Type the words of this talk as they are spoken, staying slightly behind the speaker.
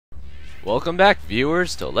Welcome back,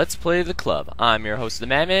 viewers, to Let's Play the Club. I'm your host, the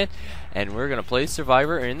Madman, and we're gonna play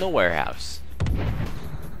Survivor in the Warehouse.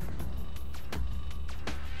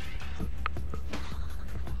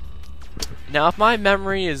 Now, if my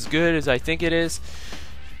memory is good as I think it is,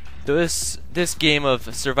 this game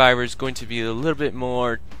of Survivor is going to be a little bit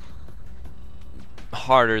more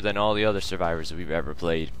harder than all the other Survivors that we've ever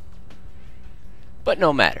played. But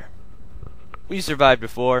no matter. We survived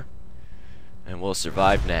before, and we'll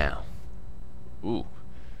survive now. Ooh,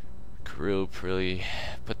 crew really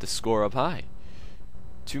put the score up high.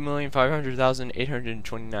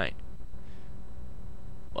 2,500,829.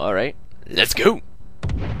 Alright, let's go!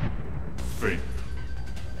 Fight!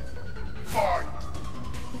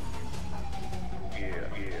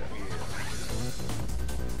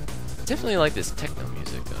 Definitely like this techno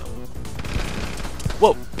music though.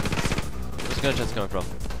 Whoa! Where's the gunshots coming from?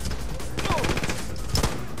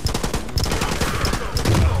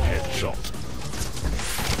 Headshot.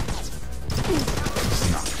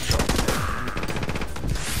 Snapshot.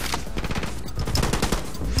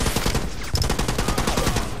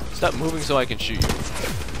 Stop moving so I can shoot you.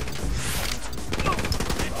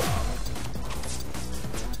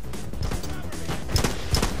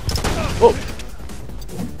 Whoa!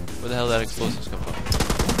 Where the hell did that explosives come from?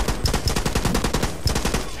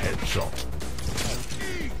 Headshot.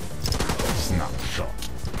 Snapshot.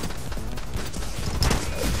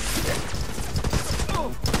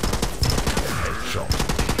 Headshot.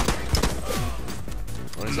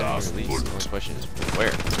 What is that release? The only question is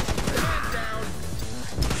where?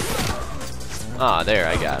 Ah, there,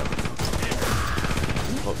 I got him.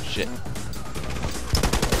 Oh shit.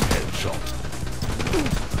 Headshot.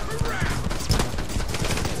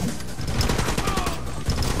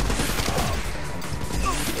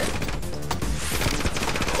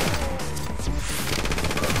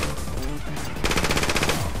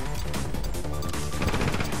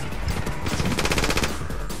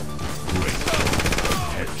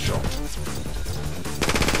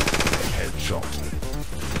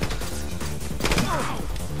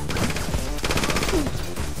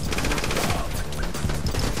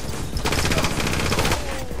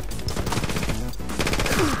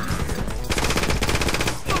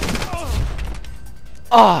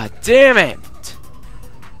 Ah, oh, damn it!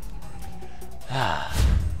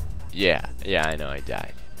 yeah, I know I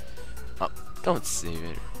died. Oh, don't save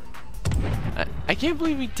it. I can't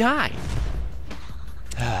believe we died.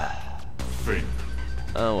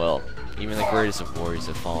 Oh well, even the greatest of warriors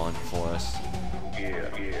have fallen for us.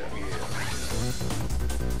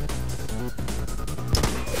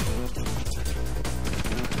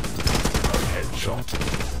 Headshot.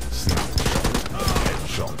 Snapshot.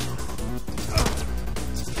 Headshot.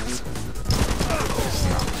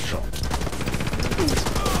 Snapshot.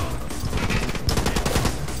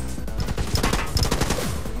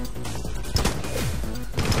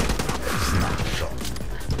 Snapshot.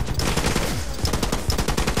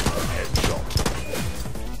 Headshot.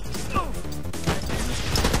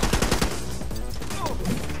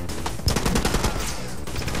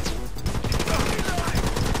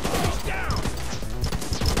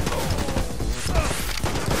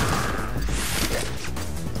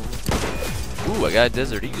 Ooh, I got a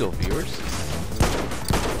Desert Eagle, viewers.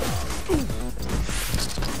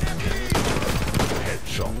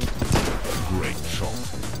 Headshot. Great shot.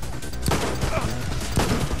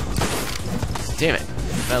 Damn it.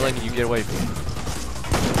 I'm not letting you get away from me.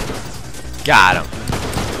 Got him.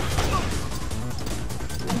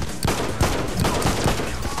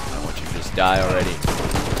 I want you to just die already.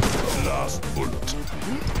 Last bullet.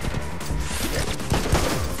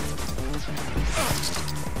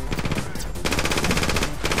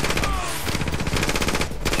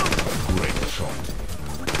 Great shot.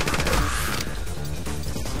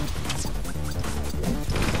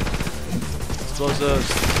 Explosives.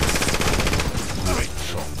 Great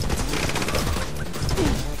shot.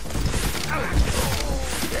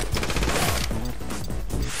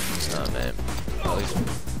 Oh man. At least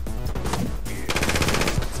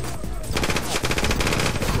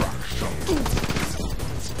Crack shot.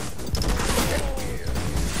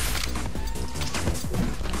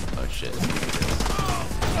 oh shit.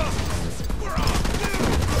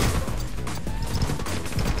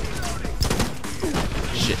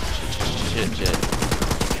 Shit.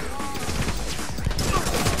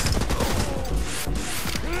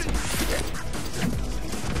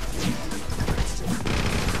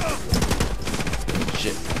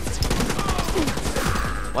 Shit.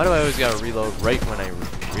 Why do I always gotta reload right when I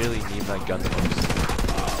really need my gun the most?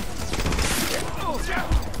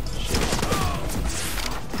 Shit.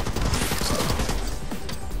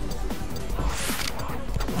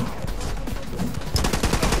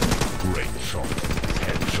 Headshot.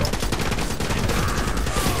 Headshot.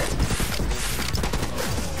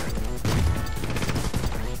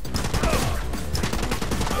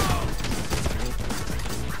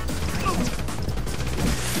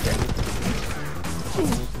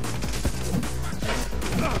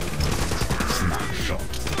 Snapshot.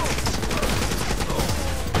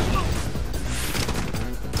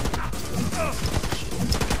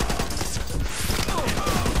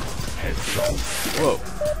 Headshot. Whoa.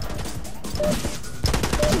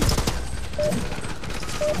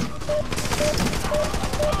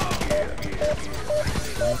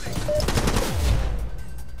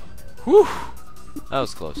 Whew. That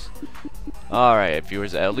was close. Alright,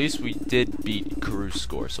 viewers, at least we did beat Karoo's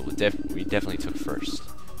score, so we definitely took first.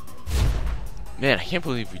 Man, I can't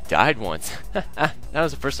believe we died once. That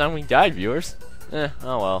was the first time we died, viewers. Oh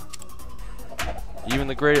well. Even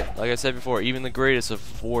the great, like I said before, even the greatest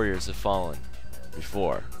of warriors have fallen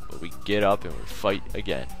before. But we get up and we fight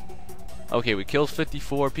again. Okay, we killed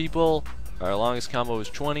 54 people. Our longest combo was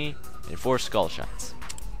 20 and 4 skull shots.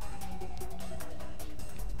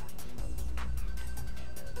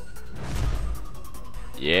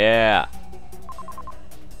 Yeah.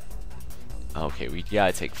 Okay, we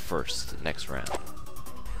gotta take first next round.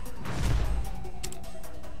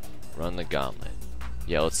 Run the gauntlet.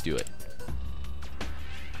 Yeah, let's do it.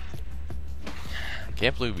 I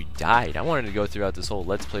can't believe we died. I wanted to go throughout this whole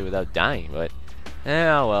Let's Play without dying, but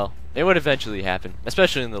oh well. It would eventually happen.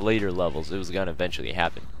 Especially in the later levels, it was gonna eventually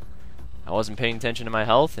happen. I wasn't paying attention to my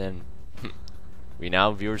health, and we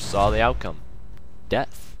now, viewers, saw the outcome.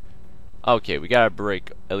 Death. Okay, we gotta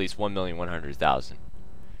break at least 1,100,000.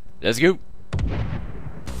 Let's go.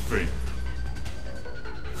 Fake.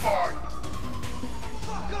 Fight.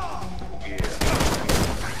 Fuck off!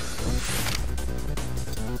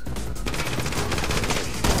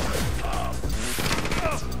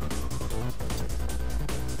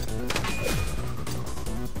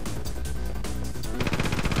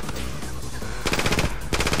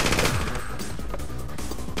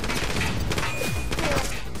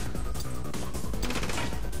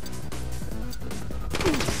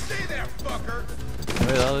 Stay there, fucker!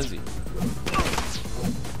 Where the hell is he?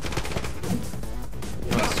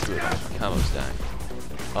 Oh, screw it. Combo's dying.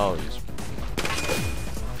 Oh, he's...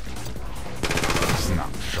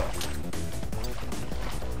 Snapshot.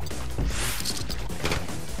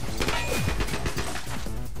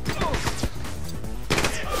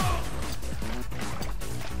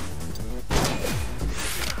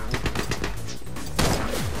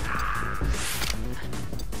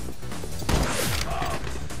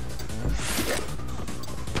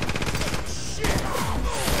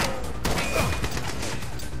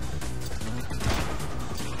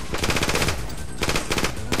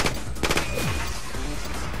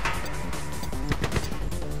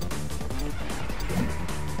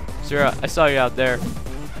 Sarah, I saw you out there. Over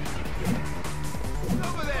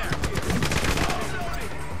there!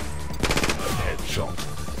 Headshot.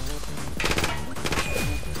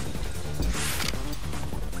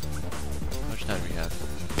 How much time do we have?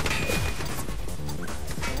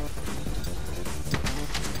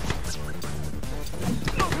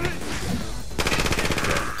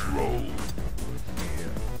 Roll.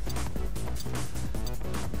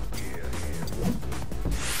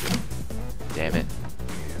 Damn it.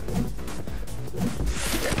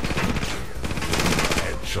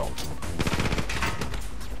 Headshot.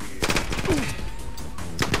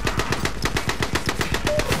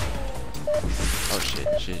 Oh shit.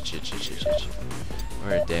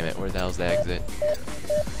 Where, damn it, where the hell's the exit?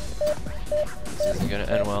 This isn't gonna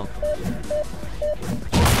end well.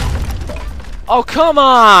 Oh, come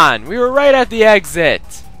on! We were right at the exit!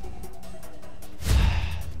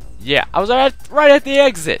 Yeah, I was right at the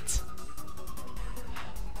exit!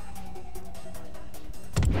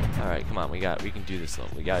 Alright, come on, we can do this though.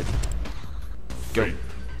 We gotta go. Fake.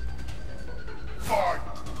 Fight.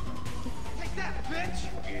 Take that, bitch!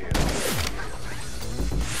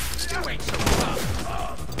 You ain't so tough.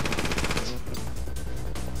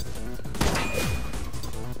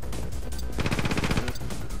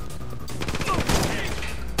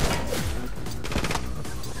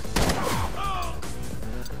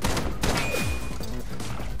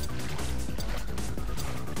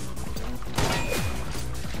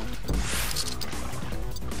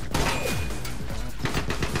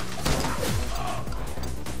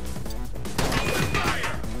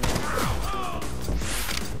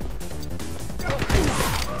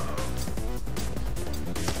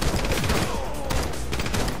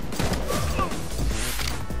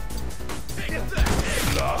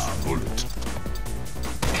 Last bullet.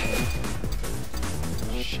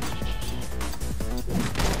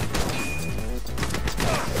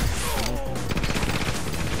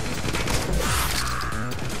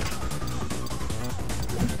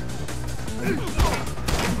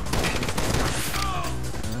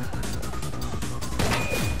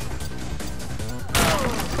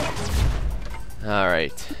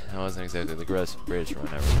 Alright. That wasn't exactly the greatest run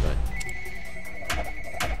ever, but...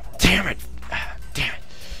 Damn it! Damn it!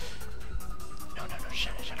 No,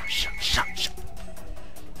 shut up.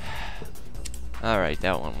 Alright,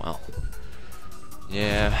 that went well.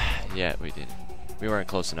 Yeah, we did. We weren't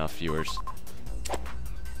close enough, viewers.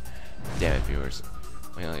 Damn it, viewers.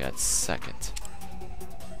 We only got second.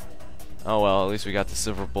 Oh well, at least we got the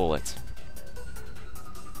silver bullet.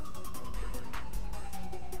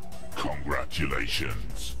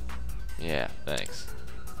 Congratulations. Yeah, thanks.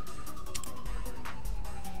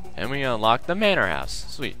 And we unlocked the manor house.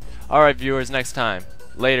 Sweet. Alright, viewers, next time.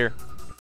 Later.